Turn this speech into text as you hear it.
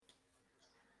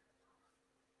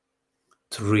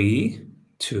3,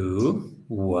 2,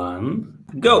 1,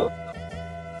 go.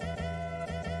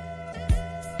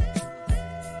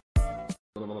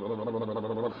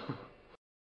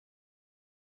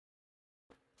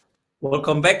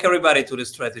 Welcome back, everybody, to the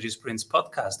Strategy Sprints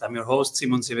podcast. I'm your host,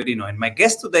 Simon Severino, and my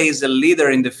guest today is a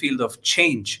leader in the field of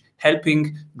change,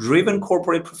 helping driven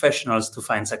corporate professionals to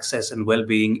find success and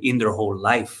well-being in their whole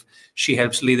life. She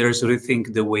helps leaders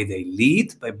rethink the way they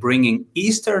lead by bringing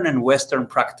Eastern and Western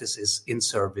practices in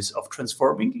service of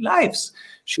transforming lives.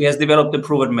 She has developed a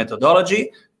proven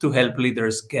methodology to help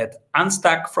leaders get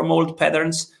unstuck from old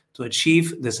patterns to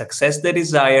achieve the success they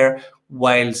desire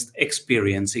whilst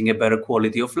experiencing a better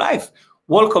quality of life.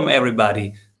 Welcome,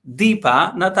 everybody.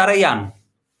 Deepa Natarajan.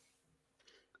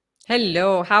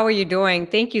 Hello, how are you doing?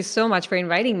 Thank you so much for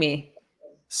inviting me.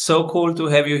 So cool to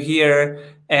have you here.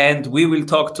 And we will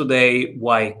talk today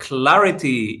why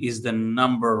clarity is the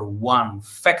number one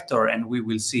factor, and we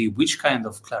will see which kind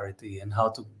of clarity and how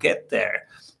to get there.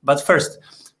 But first,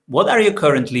 what are you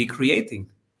currently creating?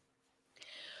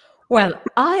 Well,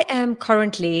 I am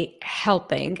currently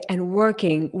helping and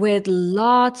working with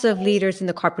lots of leaders in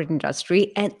the corporate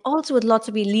industry and also with lots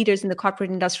of leaders in the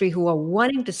corporate industry who are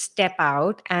wanting to step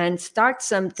out and start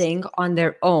something on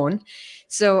their own.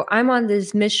 So I'm on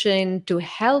this mission to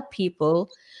help people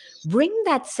bring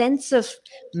that sense of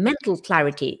mental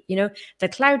clarity, the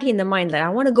clarity in the mind that I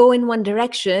want to go in one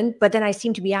direction, but then I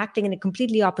seem to be acting in a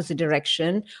completely opposite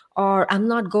direction, or I'm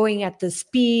not going at the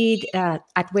speed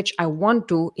at which I want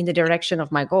to in the direction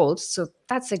of my goals. So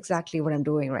that's exactly what I'm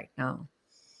doing right now.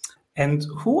 And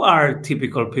who are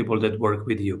typical people that work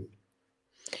with you?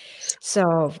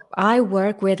 So I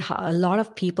work with a lot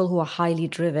of people who are highly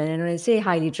driven. And when I say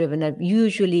highly driven, they're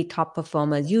usually top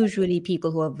performers, usually people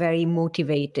who are very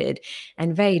motivated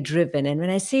and very driven. And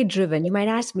when I say driven, you might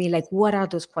ask me, like, what are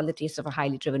those qualities of a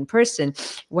highly driven person?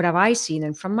 What have I seen?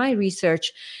 And from my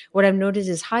research, what I've noticed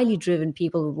is highly driven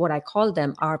people, what I call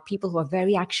them, are people who are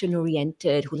very action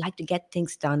oriented, who like to get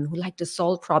things done, who like to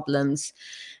solve problems,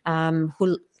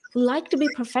 who like to be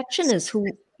perfectionists, who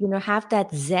have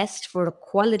that zest for the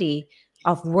quality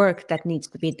of work that needs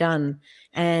to be done,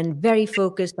 and very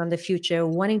focused on the future,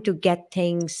 wanting to get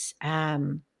things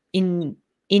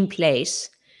in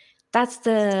place. That's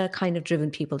the kind of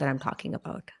driven people that I'm talking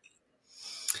about.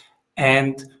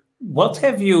 And what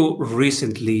have you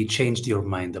recently changed your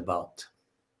mind about?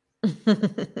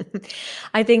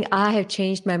 I think I have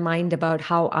changed my mind about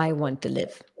how I want to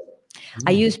live.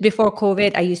 Before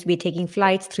COVID, I used to be taking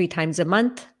flights 3 times a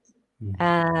month.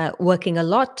 Working a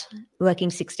lot,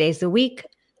 working 6 days a week.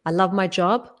 I love my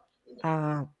job.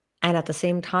 And at the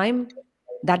same time,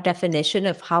 that definition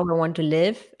of how I want to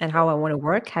live and how I want to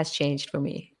work has changed for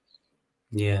me.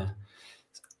 Yeah.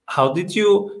 How did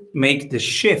you make the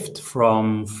shift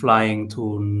from flying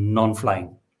to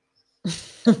non-flying?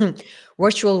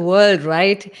 Virtual world,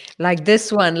 right? Like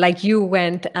this one, like you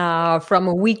went from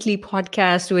a weekly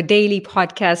podcast to a daily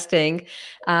podcasting.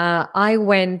 I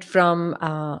went from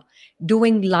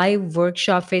doing live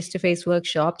workshop, face-to-face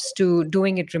workshops, to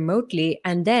doing it remotely.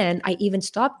 And then I even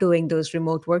stopped doing those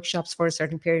remote workshops for a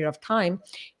certain period of time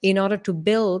in order to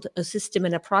build a system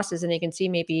and a process. And you can see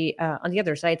maybe on the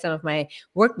other side, some of my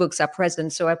workbooks are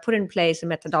present. So I put in place a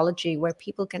methodology where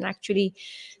people can actually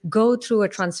go through a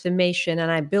transformation.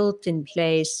 And I built in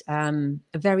place a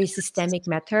very systemic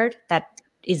method that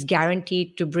is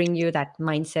guaranteed to bring you that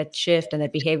mindset shift and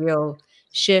that behavioral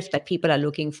shift that people are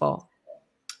looking for.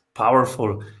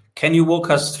 Powerful. Can you walk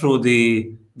us through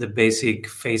the basic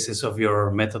phases of your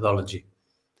methodology?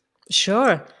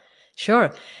 Sure.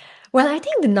 Well, I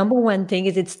think the number one thing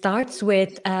is it starts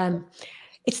with, well,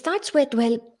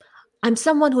 I'm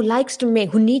someone who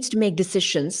needs to make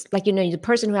decisions. Like, the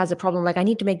person who has a problem, like, I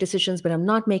need to make decisions, but I'm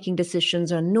not making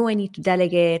decisions, or I know I need to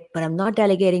delegate, but I'm not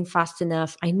delegating fast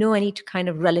enough. I know I need to kind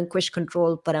of relinquish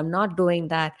control, but I'm not doing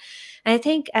that. And I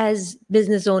think as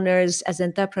business owners, as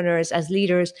entrepreneurs, as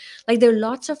leaders, like, there are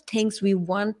lots of things we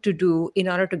want to do in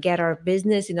order to get our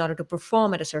business, in order to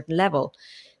perform at a certain level.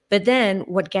 But then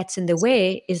what gets in the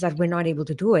way is that we're not able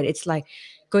to do it. It's like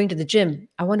going to the gym.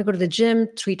 I want to go to the gym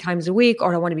 3 times a week,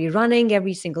 or I want to be running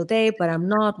every single day, but I'm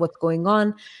not. What's going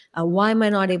on? Why am I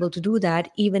not able to do that,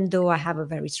 even though I have a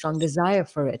very strong desire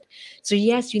for it? So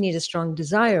yes, you need a strong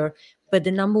desire, but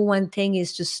the number one thing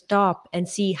is to stop and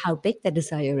see how big that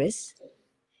desire is.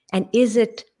 And is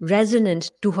it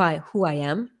resonant to who I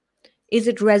am? Is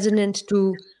it resonant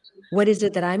to what is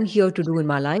it that I'm here to do in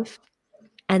my life?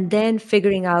 And then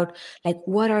figuring out, like,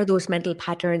 what are those mental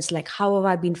patterns? Like, how have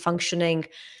I been functioning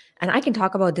And I can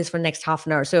talk about this for the next half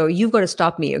an hour. So you've got to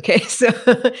stop me, okay?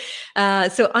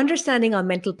 So understanding our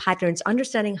mental patterns,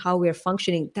 understanding how we're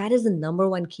functioning, that is the number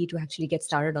one key to actually get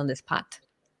started on this path.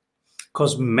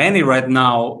 Because many right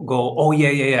now go, oh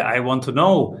yeah, I want to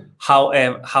know how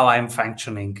I'm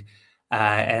functioning,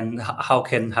 and how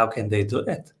can they do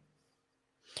that?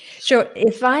 Sure.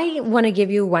 If I want to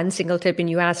give you one single tip, and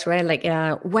you ask, right, like,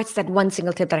 what's that one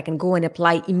single tip that I can go and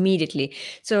apply immediately?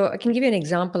 So I can give you an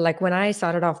example. Like when I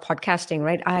started off podcasting,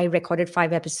 right, I recorded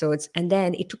 5 episodes, and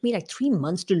then it took me like 3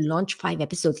 months to launch 5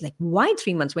 episodes. Like, why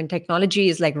 3 months when technology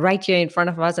is like right here in front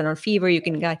of us? And on Fiverr, you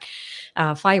can get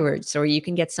Fiverr, or you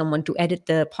can get someone to edit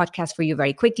the podcast for you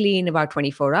very quickly in about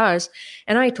 24 hours.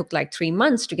 And I took like 3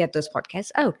 months to get those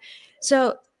podcasts out.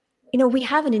 So, we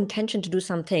have an intention to do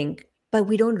something, but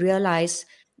we don't realize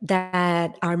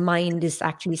that our mind is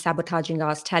actually sabotaging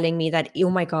us, telling me that, oh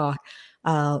my God,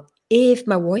 if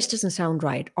my voice doesn't sound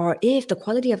right, or if the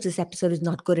quality of this episode is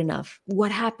not good enough,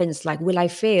 what happens? Like, will I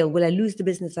fail? Will I lose the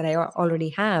business that I already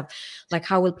have? Like,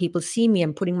 how will people see me?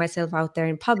 I'm putting myself out there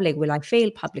in public. Will I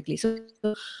fail publicly? So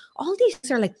all these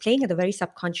things are like playing at a very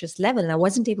subconscious level, and I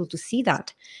wasn't able to see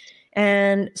that.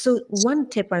 And so one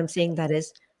tip I'm saying that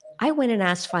is, I went and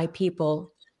asked 5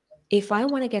 people, if I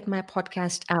want to get my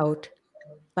podcast out,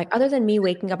 like other than me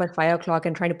waking up at 5 o'clock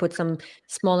and trying to put some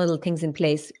small little things in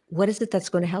place, what is it that's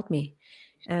going to help me?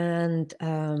 And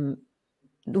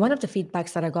one of the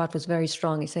feedbacks that I got was very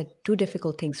strong. He said, do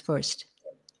difficult things first.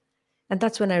 And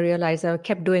that's when I realized I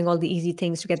kept doing all the easy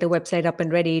things to get the website up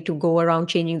and ready, to go around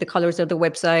changing the colors of the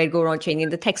website, go around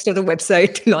changing the text of the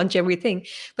website, to launch everything.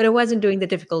 But I wasn't doing the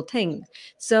difficult thing.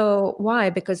 So why?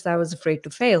 Because I was afraid to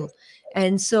fail.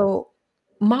 And so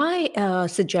my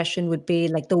suggestion would be,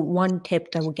 like, the one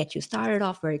tip that would get you started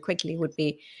off very quickly would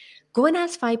be, go and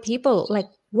ask 5 people, like,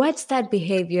 what's that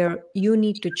behavior you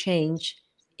need to change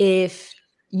if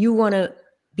you want to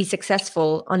be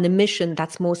successful on the mission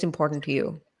that's most important to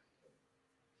you.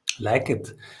 Like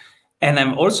it. And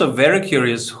I'm also very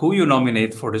curious who you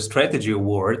nominate for the Strategy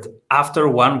Award after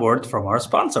one word from our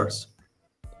sponsors.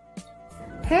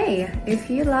 Hey, if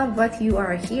you love what you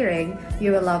are hearing,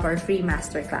 you will love our free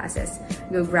masterclasses.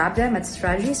 Go grab them at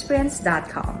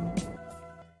strategysprints.com.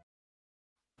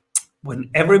 When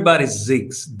everybody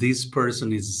zigs, this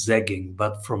person is zagging.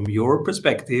 But from your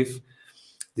perspective,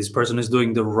 this person is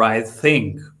doing the right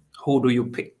thing. Who do you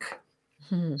pick?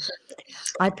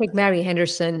 I pick Mary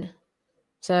Henderson.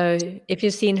 So if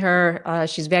you've seen her,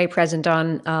 she's very present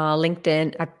on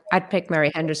LinkedIn. I'd pick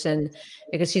Mary Henderson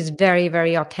because she's very,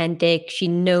 very authentic. She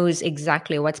knows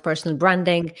exactly what's personal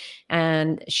branding.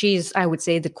 And she's, I would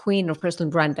say, the queen of personal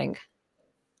branding.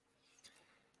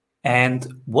 And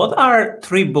what are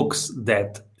 3 books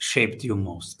that shaped you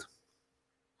most?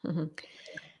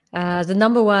 The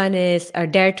number one is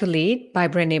Dare to Lead by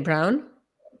Brené Brown.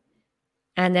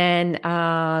 And then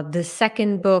the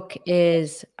second book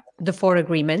is The 4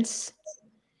 Agreements.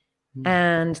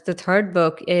 And the third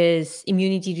book is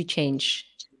Immunity to Change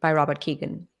by Robert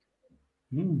Keegan.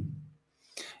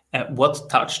 What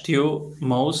touched you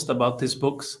most about these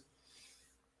books?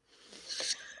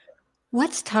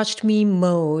 What's touched me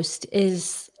most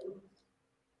is,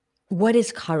 what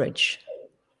is courage?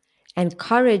 And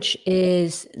courage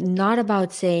is not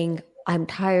about saying, I'm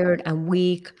tired, I'm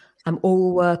weak, I'm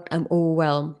overworked, I'm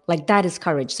overwhelmed. Like, that is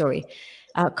courage, sorry.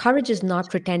 Courage is not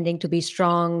pretending to be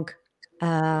strong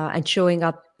and showing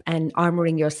up and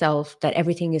armoring yourself that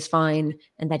everything is fine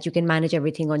and that you can manage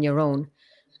everything on your own.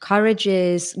 Courage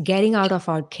is getting out of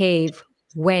our cave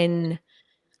when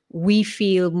we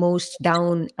feel most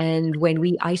down and when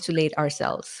we isolate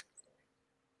ourselves.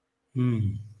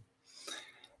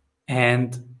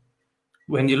 And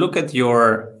when you look at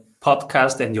your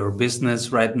podcast and your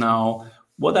business right now,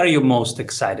 what are you most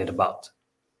excited about?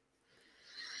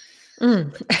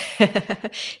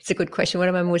 It's a good question. What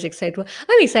am I most excited for?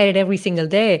 I'm excited every single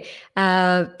day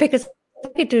because I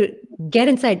get to get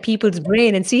inside people's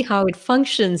brain and see how it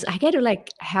functions. I get to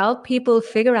like help people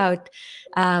figure out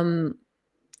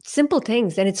simple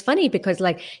things. And it's funny because,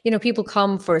 like, people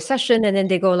come for a session and then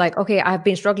they go like, okay, I've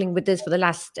been struggling with this for the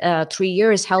last 3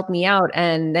 years, help me out.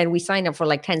 And then we sign up for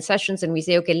like 10 sessions and we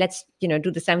say, okay, let's, do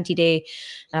the 70-day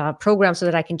program so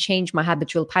that I can change my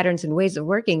habitual patterns and ways of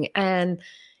working. And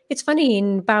it's funny,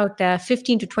 in about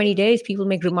 15 to 20 days, people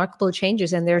make remarkable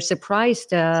changes and they're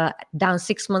surprised down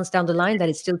 6 months down the line that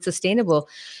it's still sustainable.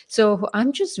 So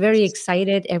I'm just very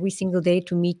excited every single day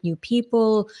to meet new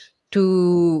people,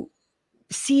 to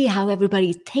see how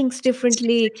everybody thinks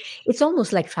differently. It's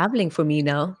almost like traveling for me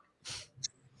now.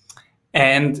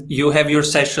 And you have your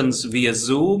sessions via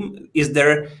Zoom. Is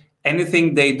there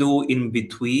anything they do in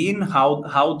between?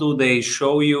 How do they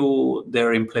show you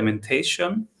their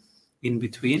implementation in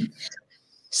between?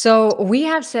 So we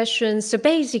have sessions. So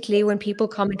basically, when people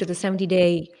come into the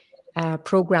 70-day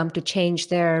program to change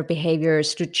their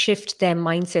behaviors, to shift their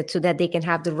mindset so that they can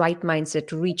have the right mindset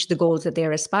to reach the goals that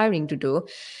they're aspiring to do,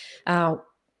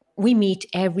 we meet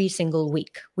every single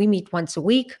week. We meet once a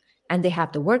week, and they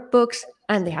have the workbooks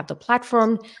and they have the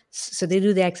platform. So they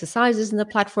do the exercises in the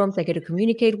platforms. I get to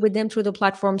communicate with them through the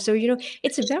platform. So,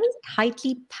 it's a very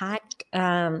tightly packed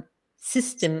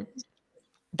system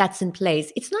that's in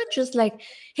place. It's not just like,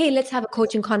 hey, let's have a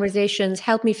coaching conversations,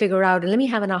 help me figure out, and let me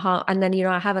have an aha. And then,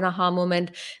 I have an aha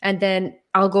moment, and then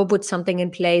I'll go put something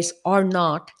in place or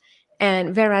not.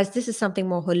 And whereas this is something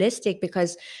more holistic,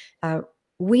 because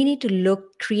we need to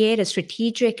create a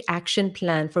strategic action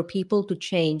plan for people to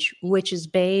change, which is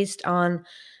based on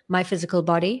my physical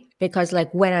body. Because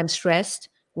like when I'm stressed,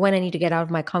 when I need to get out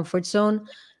of my comfort zone,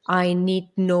 I need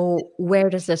to know where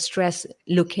does the stress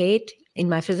locate in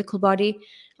my physical body.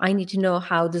 I need to know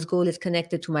how this goal is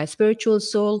connected to my spiritual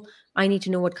soul. I need to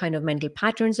know what kind of mental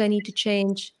patterns I need to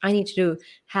change. I need to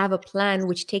have a plan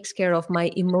which takes care of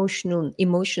my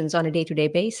emotions on a day-to-day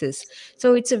basis.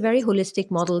 So it's a very holistic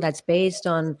model that's based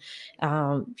on,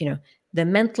 the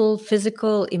mental,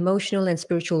 physical, emotional, and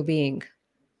spiritual being.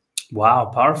 Wow,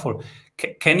 powerful.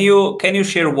 Can you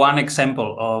share one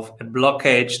example of a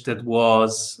blockage that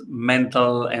was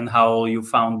mental and how you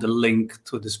found the link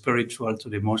to the spiritual, to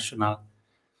the emotional?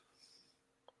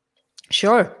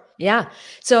 Sure. Yeah.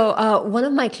 So one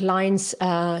of my clients,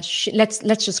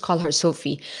 let's just call her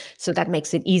Sophie, so that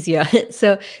makes it easier.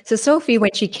 So Sophie,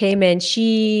 when she came in,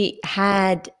 she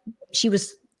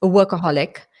was a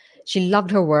workaholic. She loved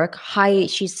her work.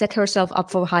 She set herself up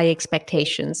for high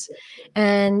expectations,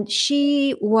 and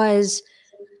she was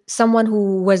someone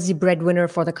who was the breadwinner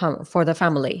for the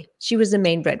family. She was the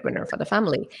main breadwinner for the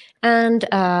family, and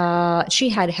she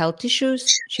had health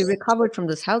issues. She recovered from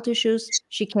those health issues.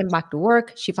 She came back to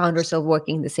work. She found herself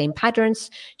working in the same patterns.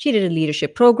 She did a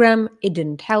leadership program. It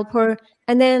didn't help her,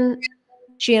 and then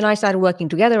she and I started working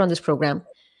together on this program.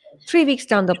 3 weeks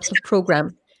down the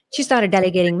program, she started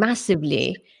delegating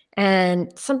massively,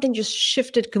 and something just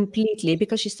shifted completely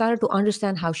because she started to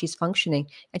understand how she's functioning,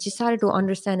 and she started to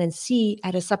understand and see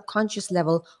at a subconscious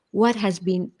level what has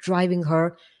been driving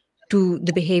her to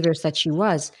the behaviors that she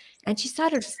was. And she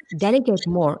started to delegate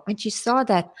more, and she saw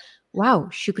that, wow,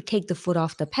 she could take the foot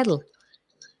off the pedal.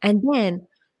 And then,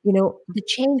 the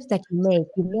change that you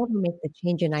never make the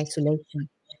change in isolation.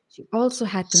 She also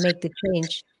had to make the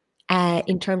change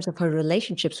in terms of her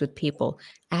relationships with people,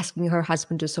 asking her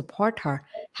husband to support her,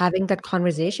 having that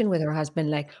conversation with her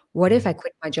husband, like, what if I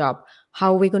quit my job?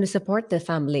 How are we going to support the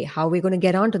family? How are we going to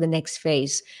get on to the next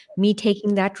phase? Me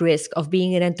taking that risk of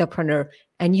being an entrepreneur,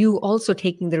 and you also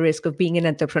taking the risk of being an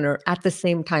entrepreneur at the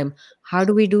same time. How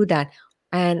do we do that?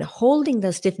 And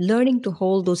learning to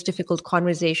hold those difficult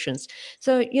conversations.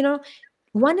 So,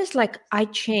 one is like, I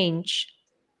change,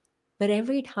 but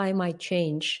every time I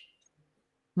change,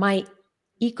 my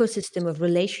ecosystem of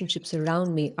relationships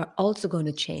around me are also going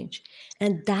to change.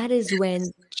 And that is when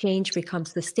change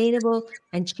becomes sustainable,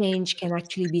 and change can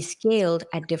actually be scaled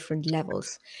at different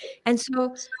levels. And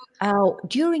so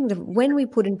when we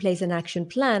put in place an action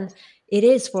plan, it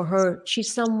is for her,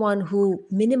 she's someone who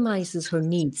minimizes her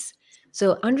needs.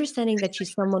 So understanding that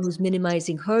she's someone who's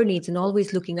minimizing her needs and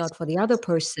always looking out for the other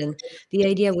person, the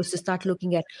idea was to start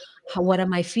looking at what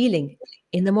am I feeling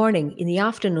in the morning, in the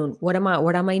afternoon, what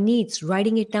are my needs,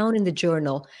 writing it down in the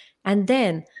journal. And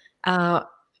then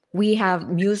we have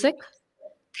music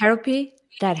therapy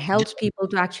that helps people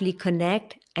to actually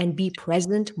connect and be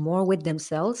present more with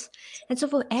themselves. And so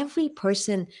for every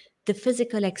person, the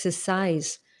physical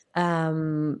exercise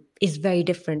is very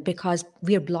different because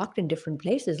we are blocked in different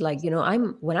places. Like,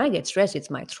 when I get stressed, it's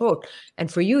my throat. And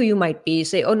for you, you might be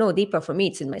say, oh no, Deepa, for me,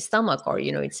 it's in my stomach, or,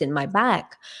 it's in my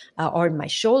back or in my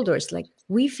shoulders. Like,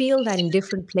 we feel that in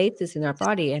different places in our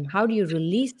body. And how do you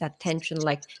release that tension?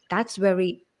 Like, that's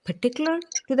very particular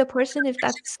to the person, if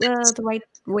that's the right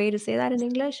way to say that in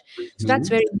English. So that's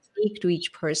very unique to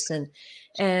each person.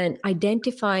 And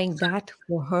identifying that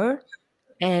for her.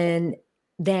 And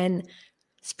then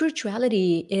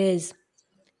spirituality is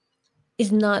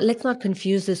not, let's not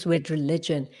confuse this with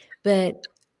religion, but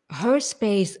her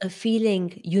space of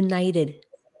feeling united,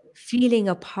 feeling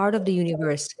a part of the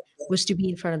universe, was to be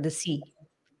in front of the sea.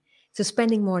 So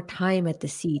spending more time at the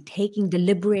sea, taking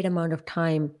deliberate amount of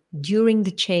time during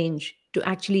the change to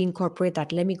actually incorporate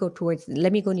that. Let me go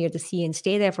near the sea and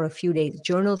stay there for a few days,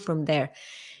 journal from there.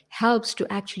 helps to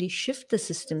actually shift the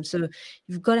system. So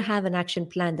you've got to have an action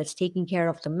plan that's taking care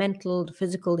of the mental, the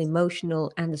physical, the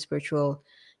emotional, and the spiritual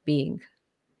being.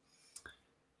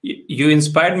 You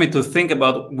inspired me to think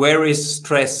about where is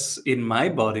stress in my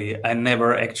body. I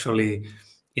never actually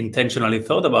intentionally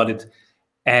thought about it.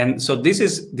 And so this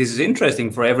is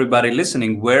interesting for everybody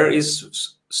listening. Where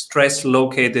is stress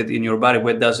located in your body?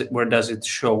 Where does it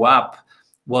show up?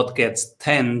 What gets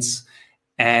tense?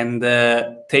 And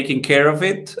taking care of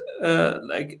it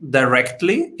like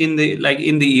directly in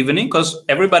the evening, because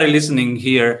everybody listening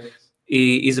here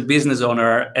is a business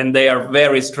owner and they are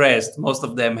very stressed. Most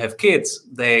of them have kids.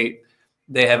 They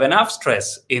have enough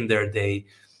stress in their day.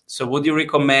 So would you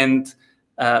recommend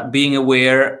being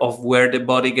aware of where the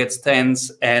body gets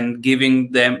tense and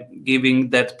giving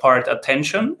that part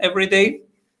attention every day?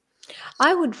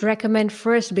 I would recommend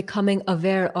first becoming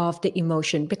aware of the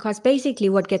emotion, because basically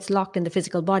what gets locked in the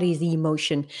physical body is the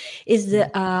emotion, is the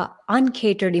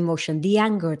uncatered emotion, the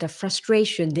anger, the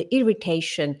frustration, the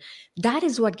irritation. That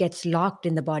is what gets locked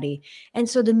in the body. And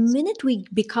so the minute we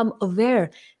become aware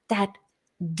that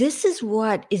this is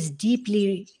what is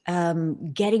deeply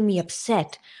getting me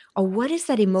upset, or what is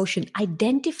that emotion,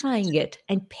 identifying it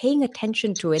and paying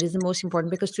attention to it is the most important.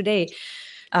 Because today,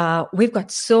 we've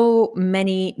got so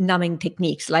many numbing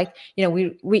techniques. Like,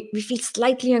 we feel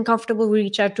slightly uncomfortable, we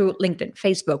reach out to LinkedIn,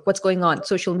 Facebook, what's going on,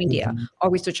 social media, or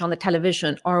we switch on the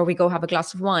television, or we go have a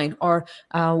glass of wine, or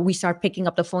we start picking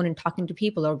up the phone and talking to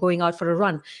people, or going out for a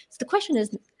run. So the question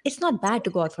is, it's not bad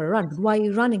to go out for a run, but why are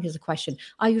you running is the question.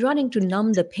 Are you running to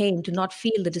numb the pain, to not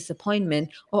feel the disappointment,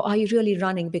 or are you really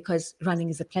running because running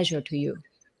is a pleasure to you?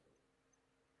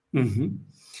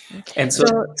 And so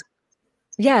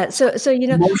yeah, so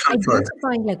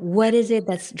identifying like what is it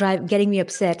that's getting me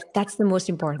upset, that's the most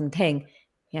important thing.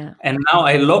 Yeah. And now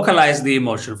I localize the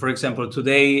emotion. For example,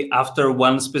 today after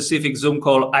one specific Zoom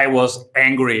call, I was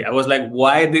angry. I was like,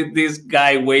 why did this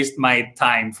guy waste my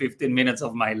time, 15 minutes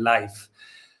of my life?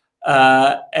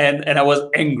 And I was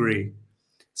angry.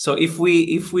 So if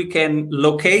we can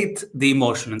locate the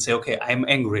emotion and say, okay, I'm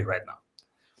angry right now,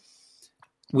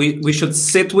 we should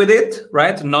sit with it,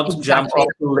 right? Not Exactly. jump off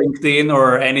to LinkedIn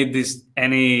or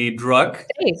any drug.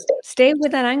 Stay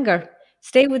with that anger.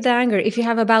 Stay with the anger. If you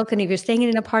have a balcony, if you're staying in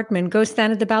an apartment, go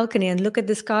stand at the balcony and look at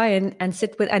the sky and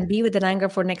sit with and be with that anger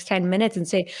for the next 10 minutes and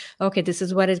say, okay, this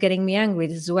is what is getting me angry.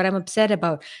 This is what I'm upset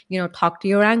about. Talk to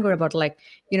your anger about,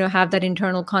 have that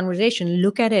internal conversation.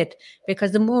 Look at it,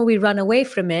 because the more we run away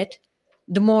from it,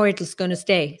 the more it's going to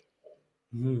stay.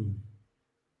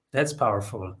 That's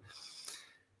powerful.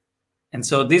 And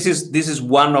so this is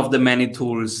one of the many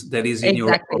tools that is in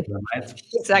your program, right?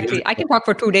 Exactly. I can talk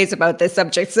for 2 days about this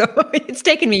subject. So it's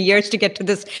taken me years to get to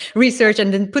this research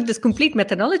and then put this complete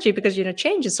methodology, because,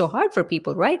 change is so hard for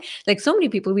people, right? Like so many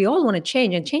people, we all want to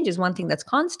change, and change is one thing that's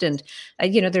constant.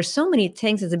 There's so many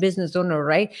things as a business owner,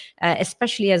 right?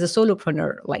 Especially as a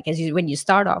solopreneur, like when you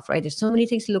start off, right? There's so many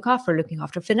things to look looking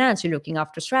after finance, you're looking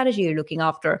after strategy, you're looking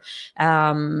after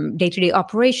day-to-day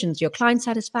operations, your client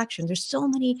satisfaction. There's so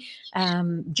many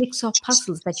jigsaw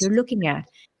puzzles that you're looking at.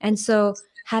 And so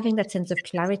having that sense of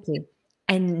clarity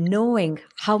and knowing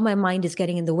how my mind is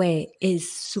getting in the way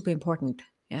is super important.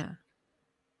 Yeah.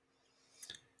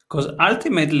 Because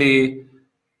ultimately,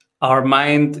 our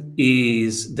mind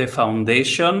is the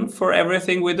foundation for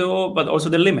everything we do, but also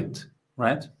the limit,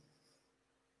 right?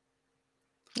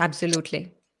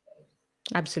 Absolutely.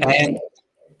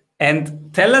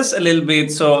 And tell us a little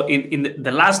bit, so in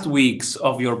the last weeks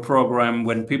of your program,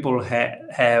 when people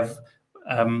have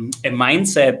a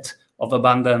mindset of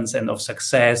abundance and of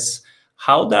success,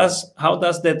 how does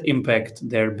that impact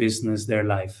their business, their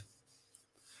life?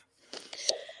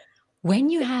 When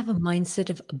you have a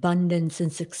mindset of abundance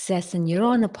and success and you're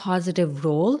on a positive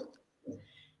roll,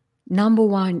 number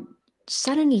one,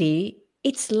 suddenly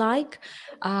it's like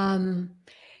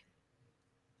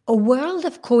a world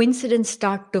of coincidence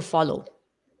start to follow.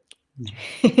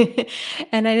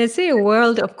 And I say a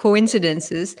world of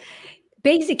coincidences,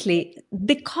 basically,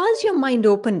 because your mind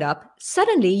opened up,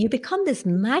 suddenly you become this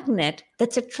magnet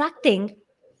that's attracting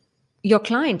your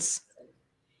clients.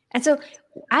 And so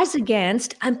as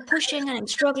against, I'm pushing and I'm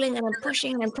struggling and I'm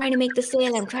pushing and I'm trying to make the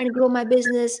sale, I'm trying to grow my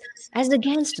business. As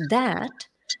against that,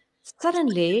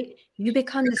 suddenly you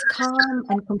become this calm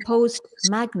and composed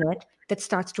magnet that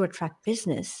starts to attract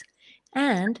business.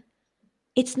 And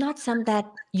it's not something that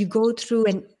you go through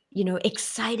and,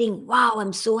 exciting, wow,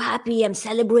 I'm so happy, I'm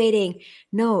celebrating.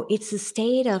 No, it's a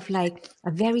state of like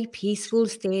a very peaceful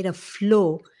state of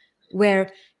flow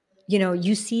where,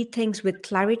 you see things with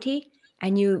clarity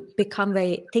and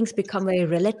things become very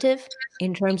relative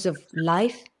in terms of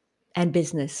life and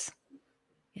business.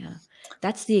 Yeah,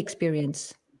 that's the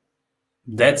experience.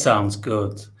 That sounds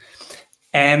good.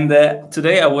 And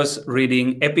today I was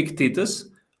reading Epictetus,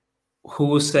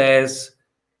 who says,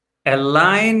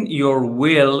 align your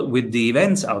will with the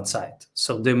events outside.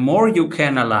 So the more you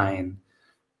can align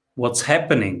what's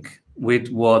happening with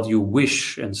what you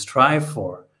wish and strive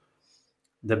for,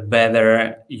 the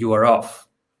better you are off.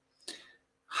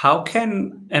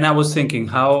 And I was thinking,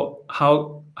 how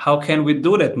can we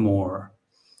do that more?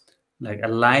 Like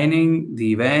aligning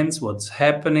the events, what's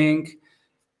happening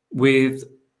with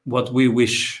what we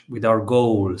wish, with our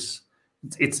goals.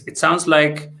 It sounds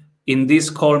like in this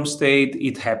calm state,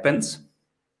 it happens.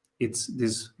 It's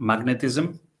this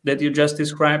magnetism that you just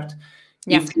described.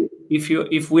 Yeah.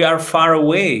 If we are far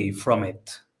away from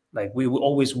it, like we will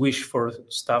always wish for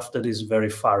stuff that is very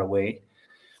far away.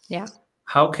 Yeah.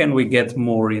 How can we get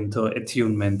more into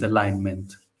attunement,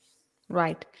 alignment?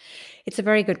 Right. It's a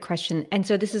very good question. And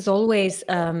so this is always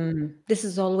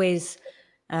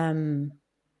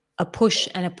a push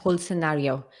and a pull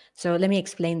scenario. So let me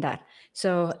explain that.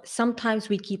 So sometimes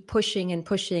we keep pushing and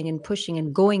pushing and pushing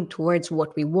and going towards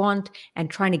what we want and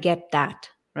trying to get that,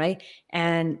 right?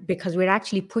 And because we're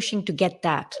actually pushing to get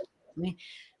that, right?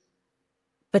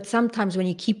 But sometimes when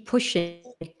you keep pushing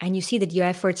and you see that your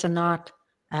efforts are not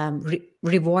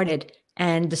rewarded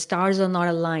and the stars are not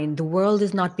aligned, the world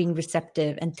is not being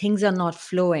receptive and things are not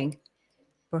flowing,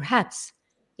 perhaps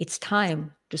it's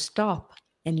time to stop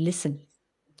and listen.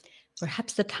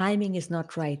 Perhaps the timing is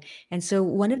not right. And so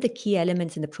one of the key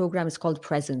elements in the program is called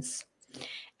presence.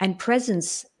 And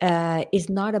presence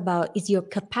is your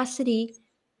capacity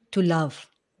to love.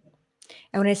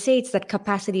 And when I say it's that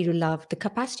capacity to love, the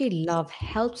capacity to love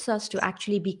helps us to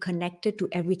actually be connected to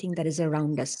everything that is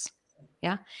around us.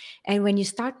 Yeah. And when you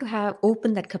start to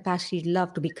open that capacity to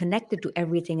love, to be connected to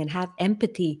everything and have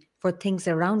empathy for things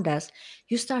around us,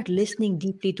 you start listening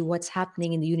deeply to what's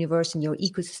happening in the universe and your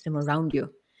ecosystem around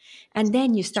you. And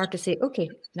then you start to say, okay,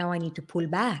 now I need to pull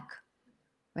back.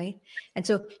 Right. And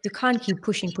so you can't keep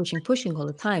pushing all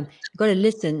the time. You've got to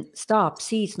listen, stop,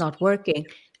 see it's not working,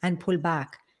 and pull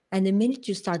back. And the minute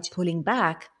you start pulling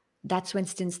back, that's when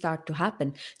things start to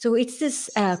happen. So it's this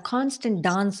constant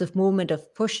dance of movement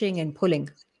of pushing and pulling.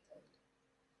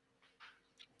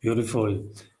 Beautiful.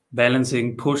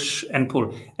 Balancing push and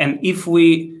pull. And if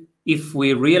we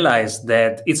realize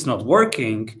that it's not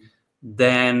working,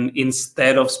 then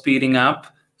instead of speeding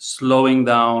up, slowing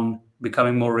down,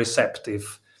 becoming more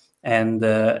receptive and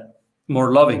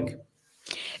more loving.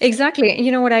 Exactly.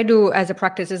 You know what I do as a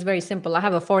practice is very simple. I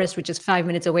have a forest which is 5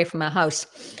 minutes away from my house,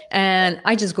 and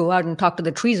I just go out and talk to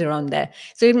the trees around there.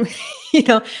 So,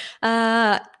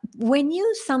 when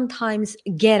you sometimes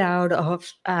get out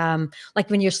of, like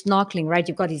when you're snorkeling, right?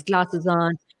 You've got these glasses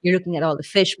on, you're looking at all the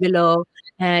fish below,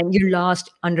 and you're lost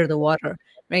under the water.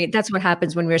 Right. That's what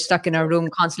happens when we're stuck in our room,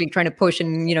 constantly trying to push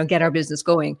and, get our business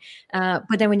going.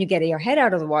 But then when you get your head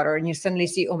out of the water and you suddenly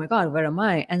see, oh my God, where am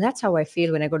I? And that's how I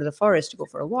feel when I go to the forest to go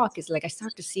for a walk. It's like I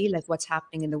start to see like what's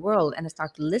happening in the world, and I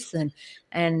start to listen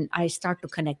and I start to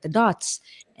connect the dots.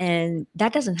 And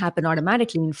that doesn't happen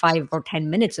automatically in 5 or 10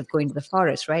 minutes of going to the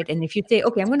forest. Right. And if you say,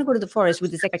 okay, I'm going to go to the forest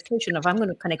with this expectation of I'm going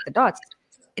to connect the dots,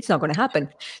 it's not going to happen.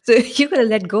 So you're going to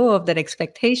let go of that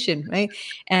expectation, right?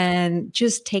 And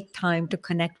just take time to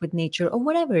connect with nature or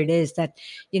whatever it is that,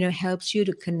 helps you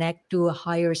to connect to a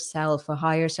higher self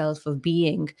of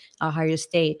being, a higher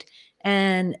state.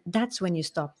 And that's when you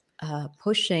stop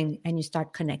pushing and you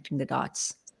start connecting the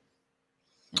dots.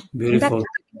 Beautiful. And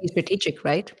that's strategic,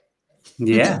 right?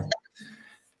 Yeah.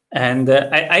 And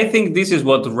I think this is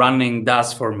what running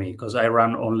does for me, because I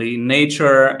run only in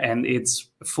nature and it's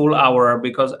a full hour,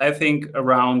 because I think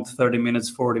around 30 minutes,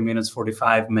 40 minutes,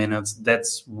 45 minutes,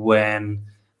 that's when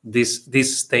this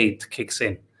state kicks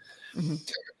in. Mm-hmm.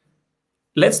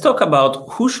 Let's talk about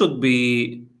who should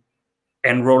be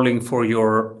enrolling for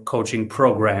your coaching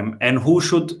program and who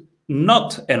should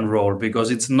not enroll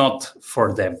because it's not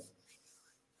for them.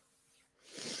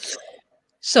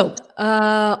 So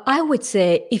I would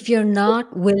say if you're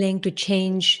not willing to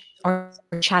change or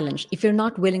challenge, if you're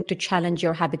not willing to challenge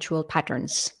your habitual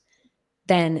patterns,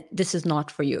 then this is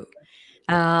not for you.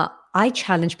 I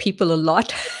challenge people a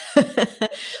lot.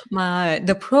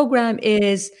 The program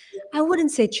is, I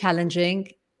wouldn't say challenging,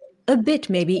 a bit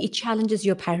maybe. It challenges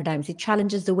your paradigms. It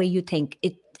challenges the way you think.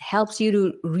 It helps you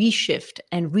to reshift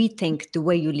and rethink the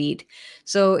way you lead.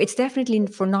 So it's definitely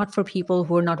not for people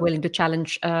who are not willing to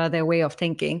challenge their way of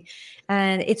thinking.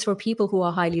 And it's for people who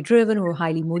are highly driven, who are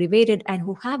highly motivated, and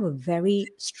who have a very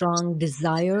strong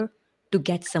desire to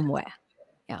get somewhere.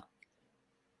 Yeah.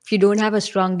 If you don't have a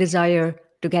strong desire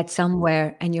to get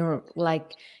somewhere and you're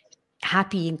like,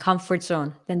 happy in comfort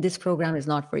zone, then this program is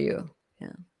not for you.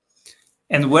 Yeah.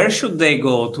 And where should they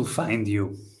go to find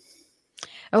you?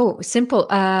 Oh, simple.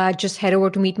 Just head over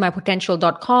to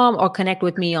meetmypotential.com or connect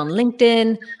with me on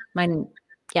LinkedIn.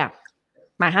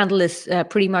 My handle is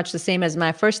pretty much the same as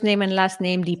my first name and last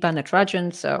name, Deepa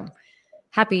Natarajan. So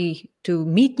happy to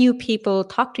meet new people,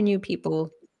 talk to new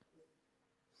people.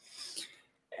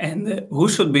 And who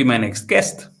should be my next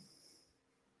guest?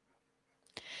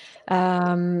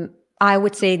 I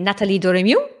would say Nathalie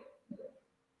Doremieux.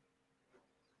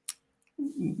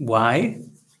 Why?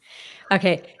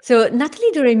 Okay, so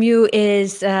Nathalie Doremieux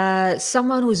is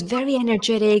someone who's very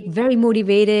energetic, very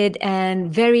motivated,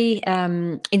 and very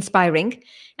inspiring.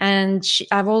 And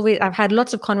I've had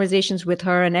lots of conversations with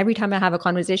her, and every time I have a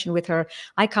conversation with her,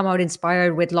 I come out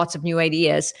inspired with lots of new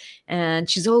ideas. And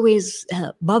she's always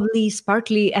bubbly,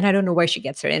 sparkly, and I don't know where she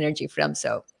gets her energy from.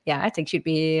 So yeah, I think she'd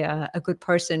be a good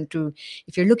person to,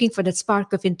 if you're looking for that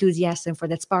spark of enthusiasm, for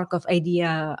that spark of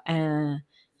idea.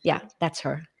 Yeah, that's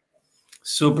her.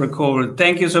 Super cool.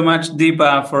 Thank you so much,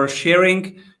 Deepa, for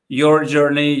sharing your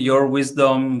journey, your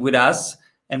wisdom with us.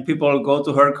 And people go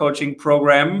to her coaching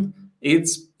program.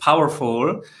 It's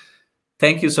powerful.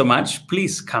 Thank you so much.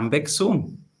 Please come back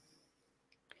soon.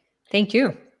 Thank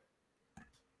you.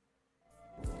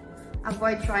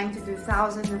 Avoid trying to do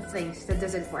thousands of things that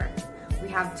doesn't work. We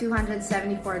have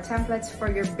 274 templates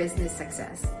for your business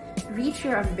success. Reach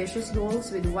your ambitious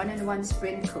goals with one-on-one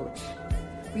sprint coach.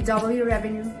 We double your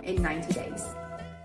revenue in 90 days.